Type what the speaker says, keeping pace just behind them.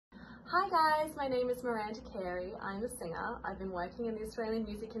Hi guys, my name is Miranda Carey. I'm a singer. I've been working in the Australian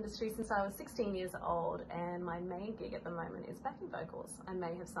music industry since I was 16 years old, and my main gig at the moment is backing vocals. I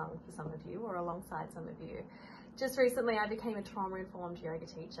may have sung for some of you or alongside some of you. Just recently I became a trauma-informed yoga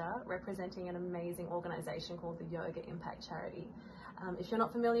teacher representing an amazing organisation called the Yoga Impact Charity. If you're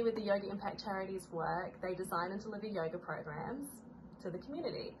not familiar with the Yoga Impact Charity's work, they design and deliver yoga programs to the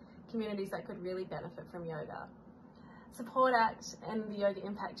communities that could really benefit from yoga. Support Act and the Yoga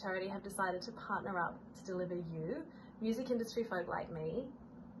Impact Charity have decided to partner up to deliver you, music industry folk like me,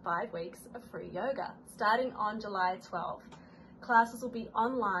 5 weeks of free yoga, starting on July 12th. Classes will be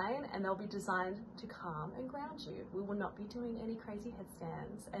online and they'll be designed to calm and ground you. We will not be doing any crazy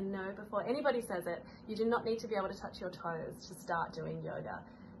headstands. And no, before anybody says it, you do not need to be able to touch your toes to start doing yoga.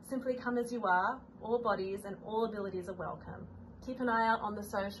 Simply come as you are. All bodies and all abilities are welcome. Keep an eye out on the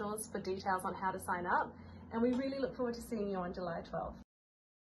socials for details on how to sign up. And we really look forward to seeing you on July 12th.